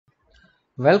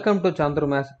Welcome to Chandru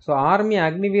maths. So army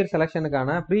Agniveer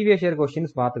செலெக்ஷனுக்கான previous year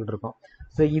questions பார்த்துக்கிட்டு இருக்கோம்.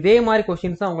 So இதே மாதிரி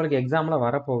கொஸ்டின்ஸ் தான் உங்களுக்கு எக்ஸாமில்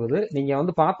வரப்போகுது. நீங்கள்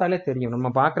வந்து பார்த்தாலே தெரியும், நம்ம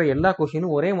பார்க்குற எல்லா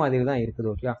கொஸ்டினும் ஒரே மாதிரி தான் இருக்குது.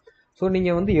 ஓகே, ஸோ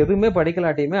நீங்கள் வந்து எதுவுமே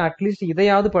படிக்கலாட்டியுமே அட்லீஸ்ட்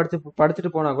இதையாவது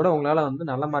படிச்சுட்டு போனால் கூட உங்களால் வந்து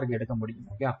நல்ல மார்க் எடுக்க முடியும்.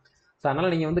 ஓகே, ஸோ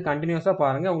அதனால் நீங்கள் வந்து கண்டினியூஸாக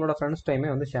பாருங்கள், உங்களோட ஃப்ரெண்ட்ஸ்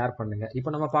டைமே வந்து ஷேர் பண்ணுங்கள்.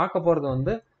 இப்போ நம்ம பார்க்க போகிறது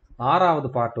வந்து 6வது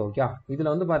பார்ட். ஓகே,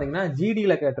 இதில் வந்து பார்த்தீங்கன்னா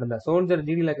ஜிடியில் கேட்டிருந்த சோல்ஜர்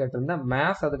ஜிடியில் கேட்டிருந்த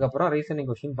மேத்ஸ், அதுக்கப்புறம் ரீசனிங்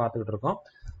கொஸ்டின் பார்த்துக்கிட்டு இருக்கோம்.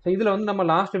 ஸோ இதில் வந்து நம்ம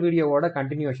லாஸ்ட் வீடியோவோட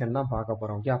கண்டினியூஷன் தான் பார்க்க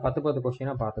போகிறோம். ஓகே, 10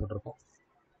 கொஸ்டினாக பார்த்துக்கிட்டு இருக்கோம்.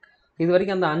 இது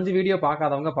வரைக்கும் அந்த 5 வீடியோ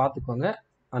பார்க்காதவங்க பார்த்துக்கோங்க.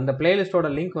 அந்த பிளேலிஸ்டோட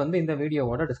லிங்க் வந்து இந்த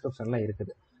வீடியோவோட டிஸ்கிரிப்ஷனில்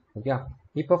இருக்குது. ஓகே,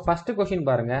 இப்போ ஃபர்ஸ்ட் கொஸ்டின்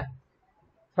பாருங்க.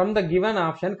 From the given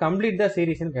option complete the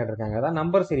சீரீஸ்ன்னு கேட்டிருக்காங்க. அதான்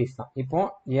நம்பர் சீரீஸ் தான். இப்போ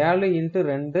 7 ×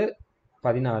 2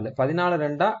 14, 14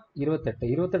 2 28,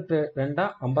 28 2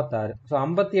 56. ஸோ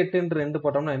 58 × 2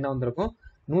 போட்டோம்னா என்ன வந்திருக்கும்?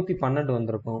 112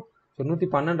 வந்திருக்கும். ஸோ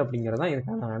 112 அப்படிங்கிறது தான்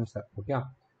இதுக்கான ஆன்சர். ஓகே,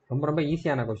 ரொம்ப ரொம்ப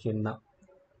ஈஸியான கொஸ்டின் தான்.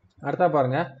 அடுத்தா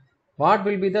பாருங்க, what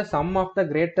will be the some of the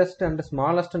greatest and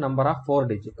smallest number of 4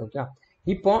 digit? Okay,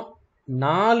 இப்போ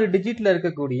 4 டிஜிட்ல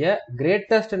இருக்கக்கூடிய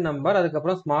கிரேட்டஸ்ட் நம்பர்,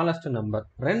 அதுக்கப்புறம் ஸ்மாலஸ்ட் நம்பர்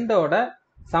ரெண்டோட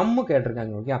சம்மு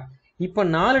கேட்டிருக்காங்க. ஓகே, இப்போ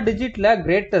 4 டிஜிட்ல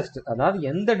கிரேட்டஸ்ட், அதாவது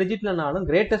எந்த டிஜிட்லனாலும்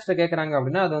கிரேட்டஸ்ட் கேட்குறாங்க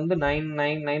அப்படின்னா அது வந்து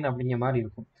 999 அப்படிங்கிற மாதிரி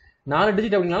இருக்கும். 4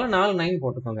 டிஜிட் அப்படின்னாலும் 4 9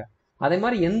 போட்டுக்கோங்க. அதே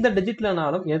மாதிரி எந்த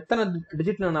டிஜிட்லனாலும் எத்தனை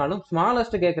டிஜிட்லனாலும்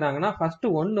ஸ்மாலஸ்ட் கேட்குறாங்கன்னா ஃபர்ஸ்ட்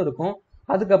 1 இருக்கும்,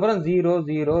 அதுக்கப்புறம் 0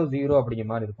 0 0 அப்படிங்கிற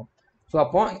மாதிரி இருக்கும். ஸோ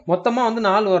அப்போ மொத்தமாக வந்து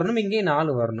 4 வரணும், இங்கேயும்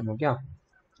 4 வரணும். ஓகே,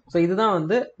 ஸோ இதுதான்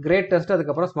வந்து கிரேட்டஸ்ட்,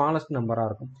 அதுக்கப்புறம் ஸ்மாலஸ்ட் நம்பராக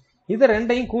இருக்கும். இதை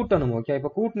ரெண்டையும் கூட்டணும். ஓகே,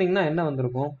 இப்போ கூட்டினீங்கன்னா என்ன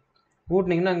வந்திருக்கும்?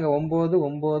 கூட்டினீங்கன்னா அங்கே 9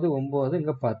 9 9,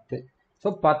 இங்கே 10. ஸோ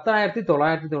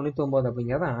 10,999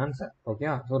 அப்படிங்கிறது ஆன்சர். ஓகே,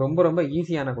 ஸோ ரொம்ப ரொம்ப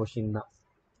ஈஸியான கொஸ்டின் தான்.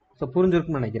 ஸோ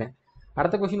புரிஞ்சிருக்குன்னு நினைக்கிறேன்.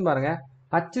 அடுத்த கொஸ்டின் பாருங்க.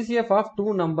 HCF of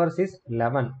 2 numbers is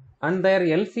 11 and their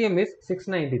LCM is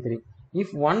 693. If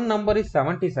one number is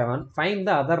 77, find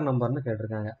the other numberன்னு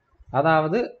கேட்டிருக்காங்க.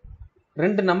 அதாவது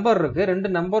 2 நம்பர் இருக்கு,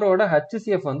 2 நம்பரோட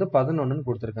HCF வந்து 11ன்னு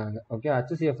கொடுத்துருக்காங்க. ஓகே,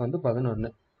 HCF வந்து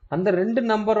 11. அந்த 2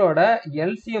 நம்பரோட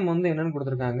LCM வந்து என்னன்னு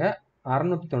கொடுத்துருக்காங்க?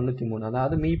 693.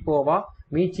 அதாவது மீப்போவா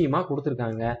மீச்சியமா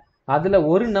கொடுத்துருக்காங்க. அதுல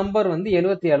ஒரு நம்பர் வந்து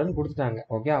 77ன்னு கொடுத்துட்டாங்க.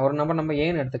 ஓகே, ஒரு நம்பர் நம்ம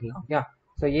ஏன்னு எடுத்துக்கலாம். ஓகே,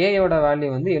 ஸோ ஏயோட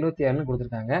வேல்யூ வந்து 77ன்னு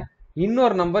கொடுத்துருக்காங்க.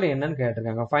 இன்னொரு நம்பர் என்னன்னு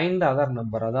கேட்டிருக்காங்க. ஃபைண்ட் த அதர்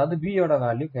நம்பர், அதாவது பியோட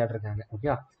வேல்யூ கேட்டிருக்காங்க. ஓகே,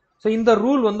 ஸோ இந்த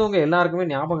ரூல் வந்து உங்க எல்லாருக்குமே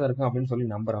ஞாபகம் இருக்கும் அப்படின்னு சொல்லி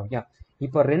நம்புறேன். ஓகே,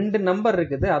 இப்போ 2 நம்பர்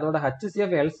இருக்குது, அதோட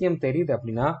HCF LCM தெரியுது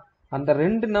அப்படின்னா அந்த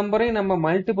 2 நம்பரையும் நம்ம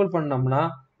மல்டிபிள் பண்ணோம்னா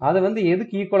அது வந்து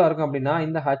எதுக்கு ஈக்குவலா இருக்கும் அப்படின்னா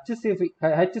இந்த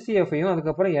HCF-ஐயும்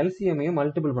அதுக்கப்புறம் LCM-ஐயும்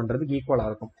மல்டிபிள் பண்றதுக்கு ஈக்குவலா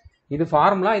இருக்கும். இது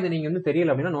ஃபார்முலா. இது நீங்க வந்து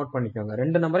தெரியல அப்படின்னா நோட் பண்ணிக்கோங்க.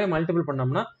 2 நம்பரையும் மல்டிபிள்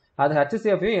பண்ணோம்னா அது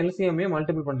HCF-ஐயும் LCM-ஐயும்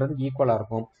மல்டிபிள் பண்றதுக்கு ஈக்குவலா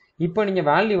இருக்கும். இப்போ நீங்க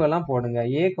வேல்யூ எல்லாம் போடுங்க.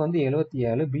 ஏக்கு வந்து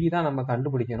 77, பி தான் நம்ம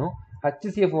கண்டுபிடிக்கணும்.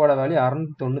 HCF-ஓட வேல்யூ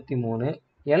 693,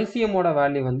 LCM-ஓட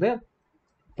வேல்யூ வந்து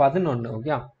 11.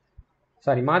 ஓகே,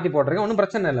 சாரி மாற்றி போட்டிருக்கேன், ஒன்றும்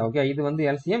பிரச்சனை இல்லை. ஓகே, இது வந்து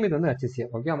LCM, இது வந்து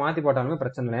HCF. ஓகே, மாற்றி போட்டாலுமே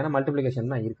பிரச்சனை இல்லை, ஏன்னா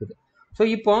மல்டிப்ளிகேஷன் தான் இருக்குது. ஸோ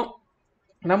இப்போ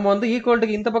நம்ம வந்து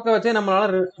ஈக்குவல்ட்டுக்கு இந்த பக்கம் வச்சே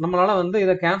நம்மளால வந்து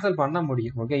இதை கேன்சல் பண்ண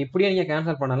முடியும். ஓகே, இப்படியே நீங்கள்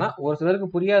கேன்சல் பண்ணலாம். ஒரு சிலருக்கு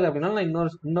புரியாது அப்படின்னா நான்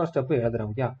இன்னொரு ஸ்டெப்பு எழுதுறேன்.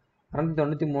 ஓகே,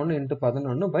 693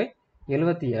 ×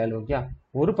 11/77. ஓகே,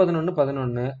 ஒரு 11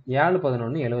 11, 7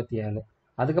 11 77.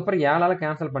 அதுக்கப்புறம் 7ஆல்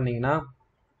கேன்சல் பண்ணீங்கன்னா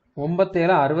 9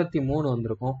 63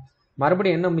 வந்திருக்கும்.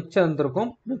 மறுபடியும் என்ன மிச்சம் இருந்திருக்கும்?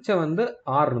 மிச்சம் வந்து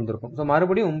 6 இருந்திருக்கும். ஸோ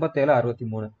மறுபடியும் 9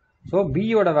 63. ஸோ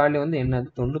பியோட வேல்யூ வந்து என்னது?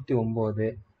 99.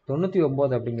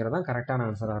 99 அப்படிங்கிறது தான் கரெக்டான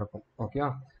ஆன்சராக இருக்கும். ஓகே,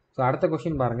 ஸோ அடுத்த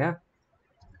கொஸ்டின் பாருங்க.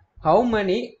 How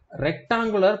many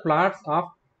rectangular plots of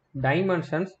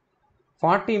dimensions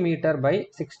 40 meter by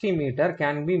 60 meter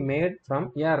can be made from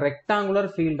a rectangular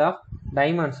field of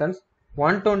dimensions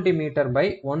 120 meter by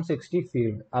 160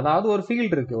 field? அதாவது ஒரு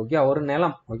ஃபீல்டு இருக்கு. ஓகே, ஒரு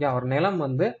நிலம். ஓகே, ஒரு நிலம்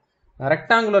வந்து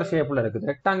ரெக்டாங்குலர் ஷேப்ல இருக்குது.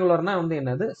 ரெக்டாங்குலர்னா வந்து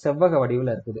என்னது? செவ்வக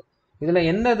வடிவில் இருக்குது. இதுல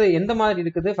என்னது எந்த மாதிரி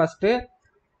இருக்குது? ஃபர்ஸ்ட்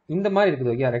இந்த மாதிரி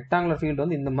இருக்குது. ஓகே, ரெக்டாங்குலர் ஃபீல்டு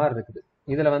வந்து இந்த மாதிரி இருக்குது.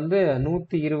 இதுல வந்து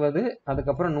 120,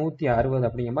 அதுக்கப்புறம் 160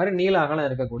 அப்படிங்கிற மாதிரி நீள அகலம்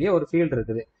இருக்கக்கூடிய ஒரு ஃபீல்டு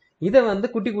இருக்குது. இதை வந்து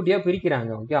குட்டி குட்டியா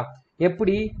பிரிக்கிறாங்க. ஓகே,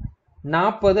 எப்படி?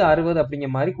 40 60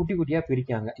 அப்படிங்கிற மாதிரி குட்டி குட்டியா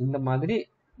பிரிக்காங்க. இந்த மாதிரி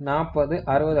 40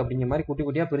 60 அப்படிங்கிற மாதிரி குட்டி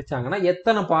குட்டியா பிரிச்சாங்கன்னா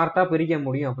எத்தனை பார்ட்டா பிரிக்க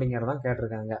முடியும் அப்படிங்கறதான்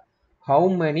கேட்டிருக்காங்க. How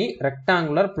many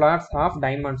rectangular plots of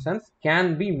dimensions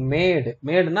can be மேடு?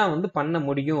 மேடுனா வந்து பண்ண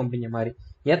முடியும் அப்படிங்கிற மாதிரி.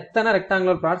 எத்தனை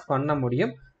ரெக்டாங்குலர் பிளாட்ஸ் பண்ண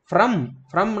முடியும்?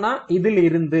 ஃப்ரம்னா இதில்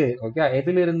இருந்து. ஓகே,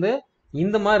 எதிலிருந்து?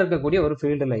 இந்த மாதிரி இருக்கக்கூடிய ஒரு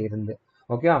ஃபீல்டுல இருந்து.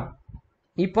 ஓகே,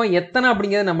 இப்போ எத்தனை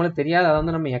அப்படிங்கிறது நம்மளுக்கு தெரியாது, அதை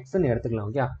வந்து நம்ம எக்ஸ்ன்னு எடுத்துக்கலாம்.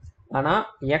 ஓகே, ஆனா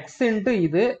எக்ஸ் இன்ட்டு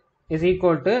இது இஸ்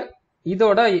ஈக்குவல் டு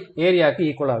இதோட ஏரியாவுக்கு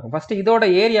ஈக்குவலா இருக்கும். ஃபர்ஸ்ட் இதோட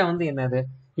ஏரியா வந்து என்னது?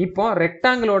 இப்போ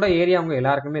ரெக்டாங்கிளோட ஏரியா அவங்க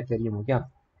எல்லாருக்குமே தெரியும். ஓகே,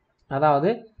 அதாவது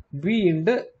பி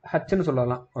இன்டு ஹச்ன்னு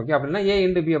சொல்லலாம். ஓகே, அப்படின்னா ஏ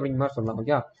இன்டு பி அப்படிங்கிற மாதிரி சொல்லலாம்.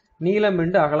 ஓகே, நீளம்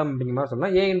இன்டு அகலம் அப்படிங்கிற மாதிரி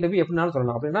சொல்லலாம். ஏ இன்டு பி எப்படினாலும்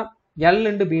சொல்லலாம். அப்படின்னா எல்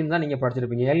இன்டு பின்னு தான் நீங்க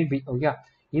படிச்சிருப்பீங்க. LP okay.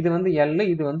 இது வந்து எல்,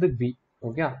 இது வந்து பி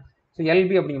ஓகே. ஸோ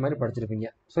எல்பி அப்படிங்கிற மாதிரி படிச்சிருப்பீங்க.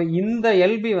 ஸோ இந்த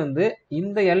எல்பி வந்து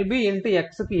இந்த எல்பி இன்ட்டு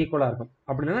எக்ஸுக்கு ஈக்குவலா இருக்கும்.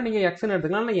 அப்படின்னா நீங்க எக்ஸ்ன்னு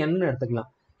எடுத்துக்கலாம், இல்லை என்னு எடுத்துக்கலாம்.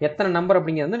 எத்தனை நம்பர்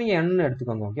அப்படிங்கிறது நீங்க என்னு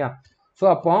எடுத்துக்கோங்க ஓகே. ஸோ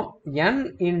அப்போ என்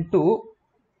இன்ட்டு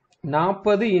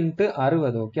 40 இன்ட்டு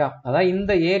 60 ஓகே. அதாவது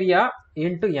இந்த area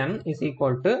into n is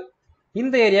equal to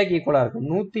இந்த ஏரியாவுக்கு ஈக்குவலா இருக்கும்.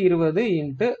 120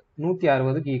 இன்ட்டு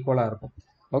 160க்கு ஈக்குவலா இருக்கும்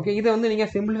ஓகே. இதை வந்து நீங்க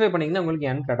சிம்பிளிஃபை பண்ணீங்கன்னா உங்களுக்கு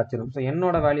என் கிடைச்சிடும். ஸோ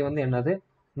என்னோட வேல்யூ வந்து என்னது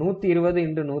 120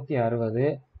 இன்ட்டு 160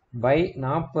 பை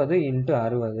 40 இன்ட்டு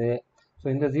 60. ஸோ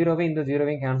இந்த ஜீரோவை இந்த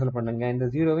ஜீரோவையும் கேன்சல் பண்ணுங்க, இந்த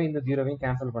ஜீரோவை இந்த ஜீரோவையும்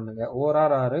கேன்சல் பண்ணுங்க. 1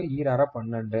 6 6 ஈர 6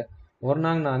 12 1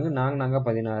 நாங்க 4 4 நாங்க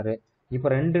 16. இப்போ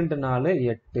 2 இன்ட்டு 4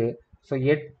 8. ஸோ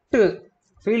 8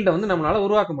 ஃபீல்டை வந்து நம்மளால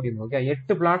உருவாக்க முடியும் ஓகே.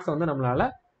 8 பிளாட்ஸ் வந்து நம்மளால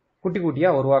குட்டி குட்டியா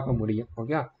உருவாக்க முடியும்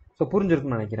ஓகே. ஸோ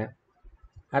புரிஞ்சிருக்குன்னு நினைக்கிறேன்.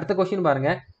 அடுத்த கொஸ்டின்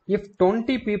பாருங்க. If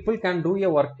 20 people can do a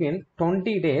work in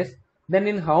 20 days, then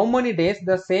in how many days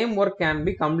the same work can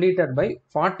be completed by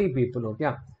 40 people okay.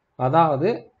 அதாவது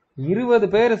 20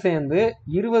 பேர் சேர்ந்து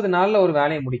 20 நாள்ல ஒரு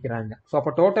வேலையை முடிக்கிறாங்க. ஸோ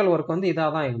அப்போ டோட்டல் ஒர்க் வந்து இதாக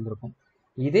தான் இருந்திருக்கும்.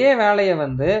 இதே வேலையை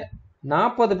வந்து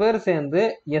 40 பேர் சேர்ந்து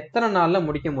எத்தனை நாள்ல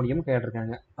முடிக்க முடியும்னு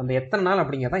கேட்டிருக்காங்க. அந்த எத்தனை நாள்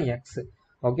அப்படிங்கிறதான் எக்ஸ்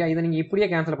ஓகே. இதை நீங்க இப்படியே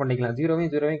கேன்சல் பண்ணிக்கலாம்.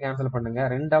 ஜீரோவையும் ஜீரோவையும் கேன்சல் பண்ணுங்க.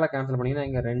 2ஆல கேன்சல் பண்ணீங்கன்னா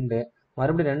இங்க 2,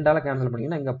 மறுபடியும் 2ஆல கேன்சல்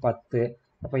பண்ணீங்கன்னா இங்க 10.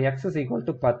 அப்போ X is equal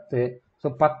to 10. So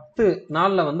 10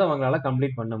 நாள்ல வந்து அவங்களால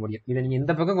கம்ப்ளீட் பண்ண முடியும். இதை நீங்க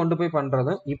இந்த பக்கம் கொண்டு போய்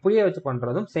பண்றதும் இப்படியே வச்சு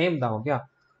பண்றதும் சேம் தான் ஓகே.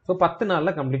 ஸோ 10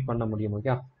 நாள்ல கம்ப்ளீட் பண்ண முடியும்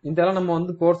ஓகே. இதெல்லாம் நம்ம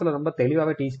வந்து கோர்ஸ்ல ரொம்ப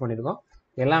தெளிவாகவே டீச் பண்ணியிருக்கோம்.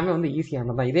 எல்லாமே வந்து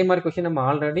ஈஸியானதான். இதே மாதிரி கொஸ்டின் நம்ம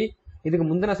ஆல்ரெடி இதுக்கு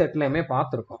முந்தின செட்லயுமே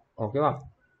பார்த்துருக்கோம் ஓகேவா.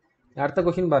 அடுத்த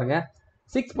கொஸ்டின் பாருங்க.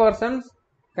 6 persons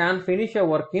can finish a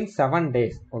work in 7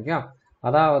 days okay.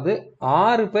 அதாவது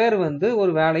 6 பேர் வந்து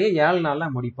ஒரு வேலையை 7 நாள்ல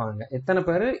முடிப்பாங்க. எத்தனை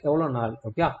பேர் எவ்வளவு நாள்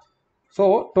okay. So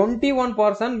 21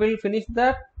 person will finish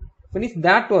that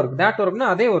work. that workனா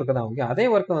அதே ஒர்க் தான் ஓகே. அதே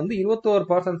ஒர்க்கை வந்து 21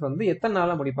 persons வந்து எத்தனை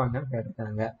நாள்ல முடிப்பாங்கன்னு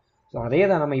கேட்டிருக்காங்க. ஸோ அதே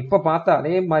தான் நம்ம இப்போ பார்த்த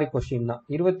அதே மாதிரி கொஸ்டின் தான்.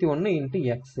 21 இன்ட்டு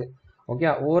எக்ஸ் ஓகே.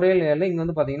 1 7 7 இங்க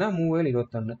வந்து பாத்தீங்கன்னா 3 7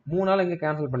 21. 3 நாள் இங்க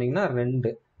கேன்சல் பண்ணீங்கன்னா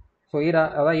 2. ஸோ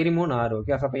அதான் 23 6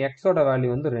 ஓகே. அப்போ எக்ஸோட வேல்யூ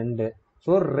வந்து 2.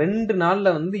 ஸோ 2 நாள்ல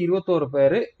வந்து 21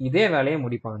 பேர் இதே வேலையை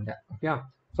முடிப்பாங்க ஓகே.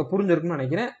 ஸோ புரிஞ்சிருக்குன்னு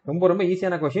நினைக்கிறேன். ரொம்ப ரொம்ப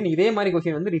ஈஸியான கொஸ்டின். இதே மாதிரி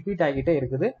கொஸ்டின் வந்து ரிப்பீட் ஆகிட்டே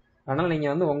இருக்குது. அதனால நீங்க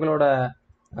வந்து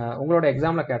உங்களோட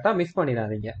எக்ஸாம்ல கேட்டா மிஸ்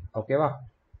பண்ணிடாதீங்க ஓகேவா.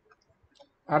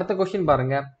 அடுத்த கொஸ்டின்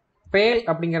பாருங்க. பேல்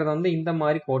அப்படிங்கறத வந்து இந்த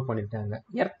மாதிரி கோட் பண்ணிருக்காங்க.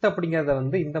 எர்த் அப்படிங்கறத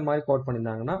வந்து இந்த மாதிரி கோட்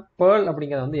பண்ணிருந்தாங்கன்னா பேர்ல்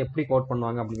அப்படிங்கறத வந்து எப்படி கோட்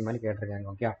பண்ணுவாங்க அப்படிங்கிற மாதிரி கேட்டிருக்காங்க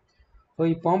ஓகே. ஸோ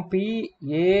இப்போ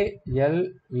PALE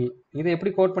இதை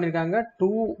எப்படி கோட் பண்ணிருக்காங்க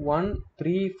 2 1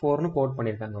 3 4ன்னு கோட்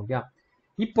பண்ணிருக்காங்க ஓகே.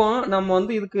 இப்போ நம்ம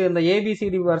வந்து இதுக்கு இந்த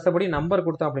ABCD வருஷப்படி நம்பர்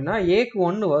கொடுத்தோம் அப்படின்னா ஏக்கு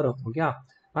 1 வரும் ஓகே.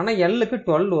 ஆனா எல்லுக்கு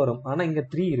 12 வரும். ஆனா இங்க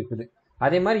 3 இருக்குது.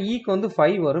 அதே மாதிரி ஈக்கு வந்து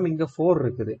 5 வரும். இங்க 4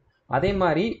 இருக்குது. அதே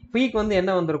மாதிரி பிக்கு வந்து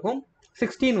என்ன வந்திருக்கும்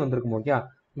 16 வந்திருக்கும் ஓகே.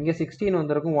 இங்க 16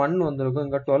 வந்திருக்கும், 1 வந்திருக்கும்,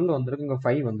 இங்க 12 வந்திருக்கும், இங்க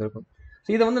 5 வந்திருக்கும். ஸோ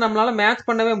இதை வந்து நம்மளால மேட்ச்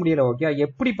பண்ணவே முடியல ஓகே.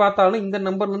 எப்படி பார்த்தாலும் இந்த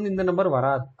நம்பர்ல இருந்து இந்த நம்பர்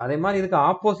வராது. அதே மாதிரி இதுக்கு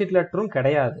ஆப்போசிட் லெட்டரும்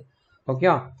கிடையாது ஓகே.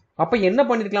 அப்ப என்ன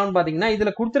பண்ணிருக்கலாம்னு பாத்தீங்கன்னா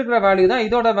இதுல கொடுத்துருக்கிற வேல்யூ தான்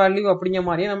இதோட வேல்யூ அப்படிங்கிற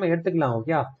மாதிரியே நம்ம எடுத்துக்கலாம்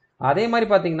ஓகே. அதே மாதிரி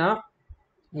பாத்தீங்கன்னா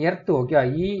எர்த் ஓகே.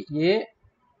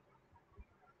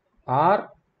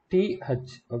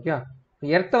 EARTH okay.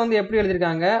 எர்த்தை வந்து எப்படி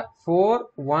எழுதிருக்காங்க 4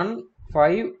 1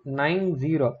 5 9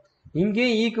 0.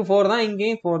 இங்கேயும் ஈக்கு 4 தான்,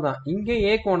 இங்கேயும் 4 தான், இங்கே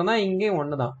ஏக்கு 1 தான், இங்கேயும்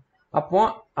 1 தான். அப்போ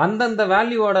அந்தந்த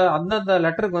வேல்யூவோட அந்தந்த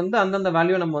லெட்டருக்கு வந்து அந்தந்த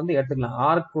வேல்யூ நம்ம வந்து எடுத்துக்கலாம்.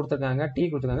 ஆர்க்கு கொடுத்துருக்காங்க, டி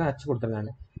கொடுத்துருக்காங்க, ஹச்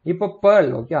கொடுத்துருக்காங்க. இப்போ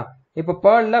பேர்ல் ஓகே. இப்போ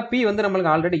பேர்ல பி வந்து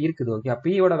நம்மளுக்கு ஆல்ரெடி இருக்குது ஓகே.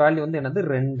 பியோட வேல்யூ வந்து என்னது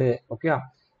 2 ஓகே.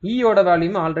 ஈயோட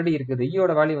வேல்யூமே ஆல்ரெடி இருக்குது.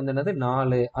 ஈயோட வேல்யூ வந்து என்னது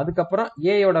 4. அதுக்கப்புறம்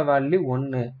ஏயோட வேல்யூ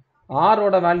 1.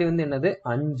 ஆரோட வேல்யூ வந்து என்னது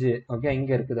 5 ஓகே.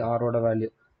 இங்க இருக்குது ஆரோட வேல்யூ.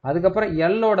 அதுக்கப்புறம்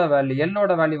எல்லோட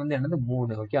வேல்யூ வந்து என்னது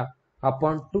 3 ஓகே. அப்போ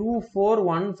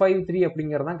 24153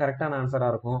 அப்படிங்கிறது தான் கரெக்டான ஆன்சரா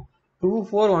இருக்கும்.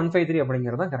 24153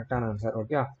 அப்படிங்கிறது தான் கரெக்டான ஆன்சர்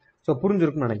ஓகே. ஸோ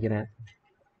புரிஞ்சிருக்குன்னு நினைக்கிறேன்.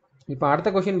 இப்போ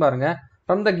அடுத்த கொஸ்டின் பாருங்க.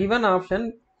 From the given option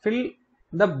fill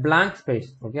the blank space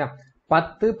okay.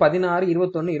 10 16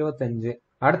 21 25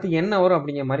 அடுத்து என்ன வரும்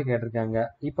அப்படிங்கிற மாதிரி கேட்டிருக்காங்க.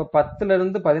 இப்போ 10ல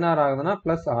இருந்து 16 ஆகுதுன்னா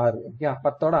பிளஸ் 6 ஓகே.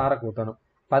 10ஓட 6 கூட்டணும்.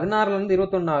 16ல இருந்து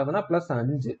 21 ஆகுதுன்னா பிளஸ்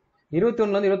 5.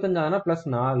 21ல இருந்து 25 ஆகுதுன்னா பிளஸ்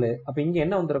 4. அப்ப இங்க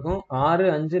என்ன வந்திருக்கும் 6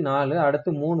 5 4 அடுத்து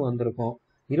 3 வந்திருக்கும்.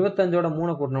 25ஓட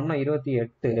 3 கூட்டணும்னா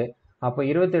 28. அப்போ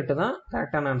 28 தான்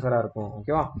கரெக்டான ஆன்சரா இருக்கும்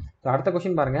ஓகேவா. அடுத்த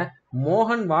கொஸ்டின் பாருங்க.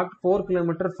 மோகன் walked 4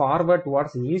 kilometre forward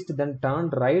towards east then turn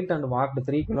right and walked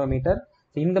 3 kilometre.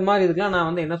 இந்த மாதிரி இதுக்கெல்லாம் நான்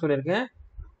வந்து என்ன சொல்லியிருக்கேன்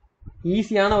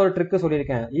ஈஸியான ஒரு ட்ரிக்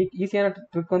சொல்லியிருக்கேன். ஈஸியான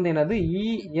ட்ரிக் வந்து என்னது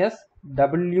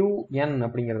ESWN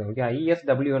அப்படிங்கிறது ஓகே.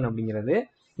 ESWN அப்படிங்கிறது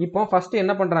இப்போ ஃபர்ஸ்ட்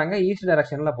என்ன பண்றாங்க ஈஸ்ட்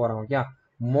டைரக்ஷன்ல போறாங்க ஓகே.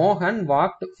 மோகன்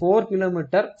walked 4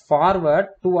 kilometre forward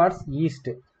towards east.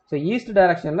 So east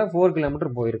டைரக்ஷன்ல 4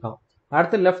 கிலோமீட்டர் போயிருக்கான்.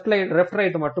 அடுத்து லெஃப்ட்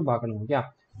ரைட் மட்டும் பார்க்கணும். ஓகே,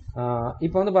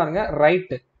 இப்போ வந்து பாருங்க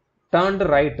ரைட்டு டர்ன்டு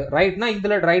ரைட்னா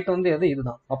இதுல ரைட் வந்து எது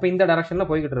இதுதான். அப்போ இந்த டைரக்ஷன்ல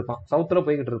போய்கிட்டு இருப்பான், சவுத்துல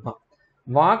போய்கிட்டு இருப்பான்.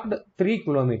 Walked 3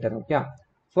 kilometre. ஓகே,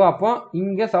 ஸோ அப்போ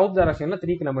இங்க சவுத் டைரக்ஷன்ல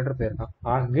 3 கிலோமீட்டர் போயிருக்கான்.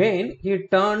 Again he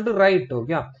turned right.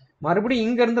 Okay, மறுபடியும்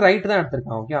இங்க இருந்து ரைட் தான்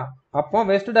எடுத்திருக்கான். ஓகே, அப்போ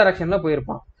வெஸ்ட் டைரக்ஷன்ல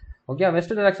போயிருப்பான். ஓகே,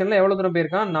 வெஸ்ட் டைரக்ஷன்ல எவ்வளவு தூரம்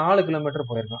போயிருக்கான்? 4 கிலோமீட்டர்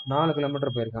போயிருக்கான். 4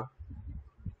 கிலோமீட்டர் போயிருக்கான்.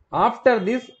 After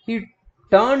this he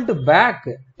turned back.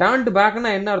 Turned பேக்னா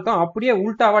என்ன அர்த்தம்? அப்படியே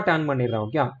உல்டாவா டர்ன் பண்ணிடுறான்.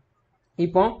 ஓகே,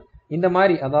 இப்போ இந்த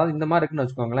மாதிரி, அதாவது இந்த மாதிரி இருக்குன்னு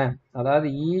வச்சுக்கோங்களேன். அதாவது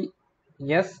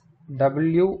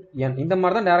ESWN இந்த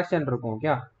மாதிரி தான் டைரக்ஷன் இருக்கும்.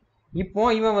 ஓகே, இப்போ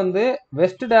இவன் வந்து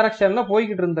வெஸ்ட் டைரக்ஷன்ல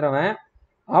போய்கிட்டு இருந்தவன்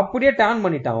அப்படியே டர்ன்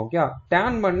பண்ணிட்டான். ஓகே,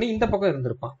 டர்ன் பண்ணி இந்த பக்கம்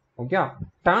இருந்திருப்பான். ஓகே,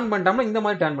 டர்ன் பண்ணிட்டான்னா இந்த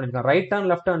மாதிரி டர்ன் பண்ணிட்டான். ரைட் டர்ன்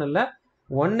லெஃப்ட் டர்ன் இல்ல,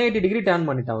 180 டிகிரி டர்ன்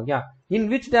பண்ணிட்டான். Okay, in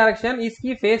which direction is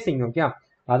he facing? Okay,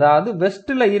 அதாவது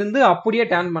வெஸ்ட்ல இருந்து அப்படியே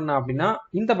டர்ன் பண்ணா அப்படின்னா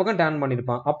இந்த பக்கம் டர்ன்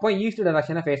பண்ணிருப்பான். அப்போ ஈஸ்ட்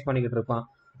டைரக்ஷனை ஃபேஸ் பண்ணிக்கிட்டு இருப்பான்.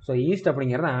 ஸோ ஈஸ்ட்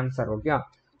அப்படிங்கிறது ஆன்சர். ஓகே,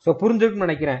 ஸோ புரிஞ்சுக்குன்னு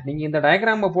நினைக்கிறேன். நீங்க இந்த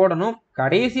டயக்ராம் போடணும்.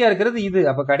 கடைசியா இருக்கிறது இது.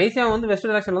 அப்போ கடைசியா வந்து வெஸ்ட்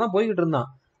டைரக்ஷன்ல தான் போய்கிட்டு இருந்தான்.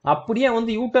 அப்படியே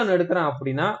வந்து யூ டர்ன் எடுக்கிறான்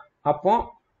அப்படின்னா அப்போ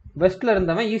வெஸ்ட்ல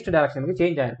இருந்தவன் ஈஸ்ட் டைரக்ஷனுக்கு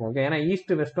சேஞ்ச் ஆயிருக்கும். ஓகே, ஏன்னா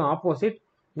east வெஸ்ட்டும் opposite,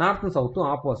 நார்த்தும் சவுத்தும்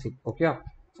opposite. Okay,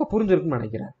 so புரிஞ்சிருக்குன்னு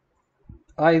நினைக்கிறேன்.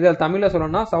 இதில் தமிழ்ல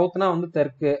சொல்லணும்னா சவுத்னா வந்து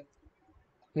தெற்கு,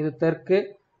 இது தெற்கு,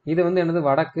 இது வந்து என்னது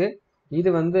வடக்கு, இது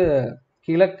வந்து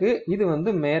கிழக்கு, இது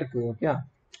வந்து மேற்கு. ஓகே,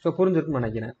 ஸோ புரிஞ்சிருக்குன்னு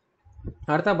நினைக்கிறேன்.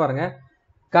 அடுத்த பாருங்க,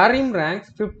 Karim ranks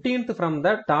 15th from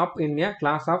the top in a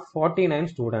class of 49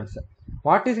 students.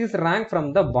 What is his rank from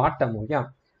the bottom? Okay,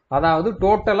 அதாவது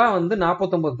டோட்டலா வந்து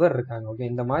 49 பேர் இருக்காங்க. ஓகே,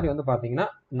 இந்த மாதிரி வந்து பாத்தீங்கன்னா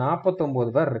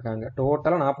 49 பேர் இருக்காங்க.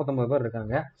 டோட்டலா 49 பேர்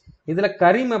இருக்காங்க. இதுல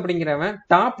கரீம் அப்படிங்கிறவன்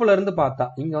டாப்ல இருந்து பார்த்தா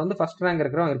இங்க வந்து ஃபர்ஸ்ட் ரேங்க்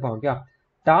இருக்கிறவன் இருப்பான். ஓகே,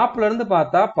 டாப்ல இருந்து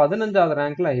பார்த்தா 15வது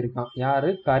ரேங்க்ல இருக்கான். யாரு?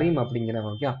 கரீம்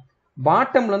அப்படிங்கிறவன். ஓகே,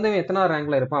 பாட்டம்ல இருந்து எத்தனாவது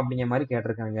ரேங்க்ல இருப்பான் அப்படிங்கிற மாதிரி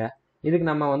கேட்டிருக்காங்க. இதுக்கு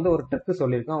நம்ம வந்து ஒரு ட்ரிக்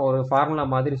சொல்லியிருக்கோம், ஒரு ஃபார்முலா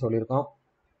மாதிரி சொல்லியிருக்கோம்.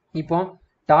 இப்போ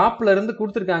டாப்ல இருந்து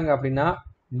கொடுத்துருக்காங்க அப்படின்னா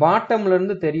பாட்டம்ல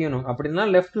இருந்து தெரியணும். அப்படின்னா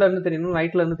லெஃப்ட்ல இருந்து தெரியணும்,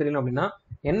 ரைட்ல இருந்து தெரியணும். அப்படின்னா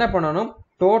என்ன பண்ணணும்?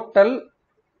 டோட்டல்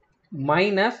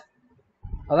மைனஸ்,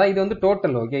 அதாவது இது வந்து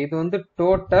டோட்டல். ஓகே, இது வந்து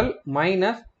டோட்டல்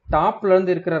மைனஸ் டாப்ல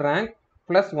இருந்து இருக்கிற ரேங்க்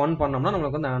பிளஸ் 1 பண்ணோம்னா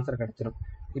நம்மளுக்கு வந்து ஆன்சர் கிடைச்சிடும்.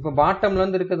 இப்போ பாட்டம்ல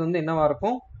இருந்து இருக்கிறது வந்து என்னவா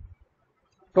இருக்கும்?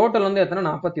 டோட்டல் வந்து எத்தனை?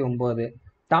 49.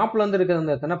 டாப்ல இருந்து இருக்கிறது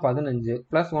வந்து எத்தனை? 15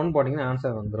 பிளஸ் 1 போட்டீங்கன்னா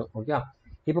ஆன்சர் வந்துடும். ஓகே,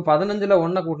 இப்போ 15ல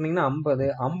 1 கூட்டினீங்கன்னா 50,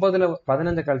 50ல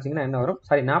 15 கழிச்சிங்கன்னா என்ன வரும்?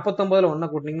 சாரி, 49ல 1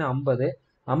 கூட்டினீங்கன்னா 50,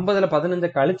 50ல 15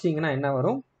 கழிச்சிங்கன்னா என்ன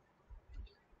வரும்?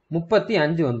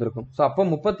 35 வந்திருக்கும். ஸோ அப்போ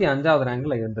 35வது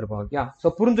ரேங்க்ல இருந்திருக்கும். ஓகே, ஸோ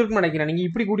புரிஞ்சிருக்குன்னு நினைக்கிறேன். நீங்க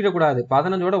இப்படி கூட்டிடக்கூடாது,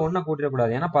 15ஓட 1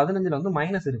 கூட்டிடக்கூடாது. ஏன்னா 15ல வந்து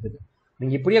மைனஸ் இருக்குது.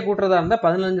 நீங்க இப்படியே கூட்டுறதா இருந்தா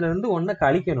 15ல இருந்து 1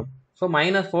 கழிக்கணும். ஸோ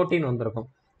 -14 வந்திருக்கும்.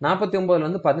 49ல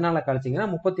வந்து 14 கழிச்சிங்கன்னா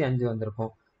 35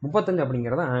 வந்திருக்கும். 35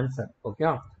 அப்படிங்கிறது ஆன்சர். ஓகே,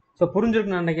 ஸோ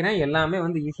புரிஞ்சிருக்குன்னு நினைக்கிறேன். எல்லாமே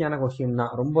வந்து ஈஸியான கொஸ்டின்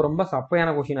தான். ரொம்ப ரொம்ப சப்பையான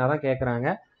கொஸ்டினாக தான் கேட்குறாங்க.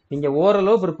 நீங்க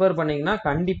ஓரளவு ப்ரிப்பேர் பண்ணீங்கன்னா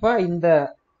கண்டிப்பா இந்த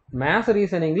மேத்ஸ்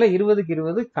ரீசனிங்ல 20க்கு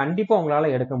 20 கண்டிப்பா உங்களால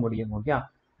எடுக்க முடியும். ஓகே,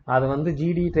 அது வந்து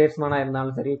ஜிடி ட்ரேட்ஸ்மேனா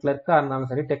இருந்தாலும் சரி, கிளர்க்கா இருந்தாலும்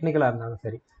சரி, டெக்னிக்கலா இருந்தாலும்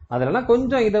சரி, அதெல்லாம்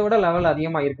கொஞ்சம் இதை விட லெவல்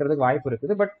அதிகமா இருக்கிறதுக்கு வாய்ப்பு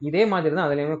இருக்குது. பட் இதே மாதிரி தான்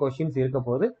அதுலயுமே கொஸ்டின்ஸ் இருக்க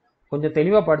போது. கொஞ்சம்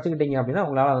தெளிவா படிச்சுக்கிட்டீங்க அப்படின்னா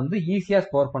உங்களால வந்து ஈஸியா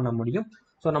ஸ்கோர் பண்ண முடியும்.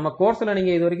 ஸோ நம்ம கோர்ஸ்ல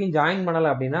நீங்க இது வரைக்கும் ஜாயின் பண்ணல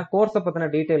அப்படின்னா கோர்ஸை பத்தின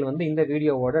டீடைல் வந்து இந்த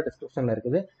வீடியோவோட டிஸ்கிரிப்ஷன்ல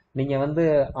இருக்குது. நீங்க வந்து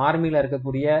ஆர்மியில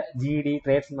இருக்கக்கூடிய ஜிடி,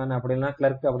 ட்ரேட்ஸ்மேன், அப்படின்னா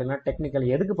கிளர்க், அப்படின்னா டெக்னிக்கல்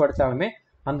எதுக்கு படிச்சாலுமே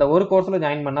அந்த ஒரு கோர்ஸ்ல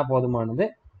ஜாயின் பண்ணா போதுமானது.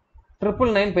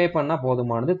 999 பே பண்ணா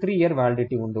போதுமானது. 3 இயர்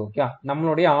வேலிடிட்டி உண்டு. ஓகே,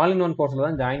 நம்மளுடைய ஆல் இன் ஒன் கோர்ஸ்ல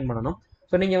தான் ஜாயின் பண்ணணும்.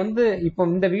 ஸோ நீங்க வந்து இப்போ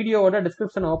இந்த வீடியோவோட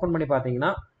டிஸ்கிரிப்ஷன் ஓப்பன் பண்ணி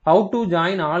பாத்தீங்கன்னா how to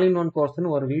join all in one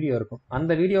கோர்ஸ்னு ஒரு வீடியோ இருக்கும்.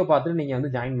 அந்த வீடியோ பார்த்துட்டு நீங்க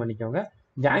வந்து ஜாயின் பண்ணிக்கோங்க.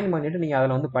 ஜாயின் பண்ணிட்டு நீங்க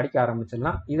அதில் வந்து படிக்க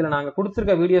ஆரம்பிச்சிடலாம். இதுல நாங்க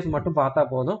கொடுத்துருக்க வீடியோஸ் மட்டும் பார்த்தா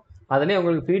போதும். அதுலேயே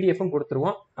உங்களுக்கு பிடிஎஃப்பும்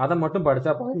கொடுத்துருவோம். அதை மட்டும்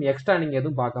படிச்சா போதும். எக்ஸ்ட்ரா நீங்க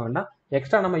எதுவும் பார்க்க வேண்டாம்.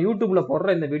 எக்ஸ்ட்ரா நம்ம யூடியூப்ல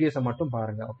போடுற இந்த வீடியோஸை மட்டும்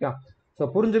பாருங்க. ஓகே, ஸோ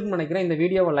புரிஞ்சுக்குன்னு நினைக்கிறேன். இந்த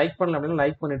வீடியோவை லைக் பண்ணல அப்படின்னா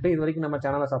லைக் பண்ணிட்டு, இது வரைக்கும் நம்ம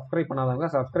சேனலை சப்ஸ்கிரைப் பண்ணாதவங்க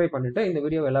சப்ஸ்கிரைப் பண்ணிட்டு இந்த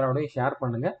வீடியோ எல்லாரோடையும் ஷேர்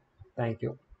பண்ணுங்க.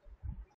 தேங்க்யூ.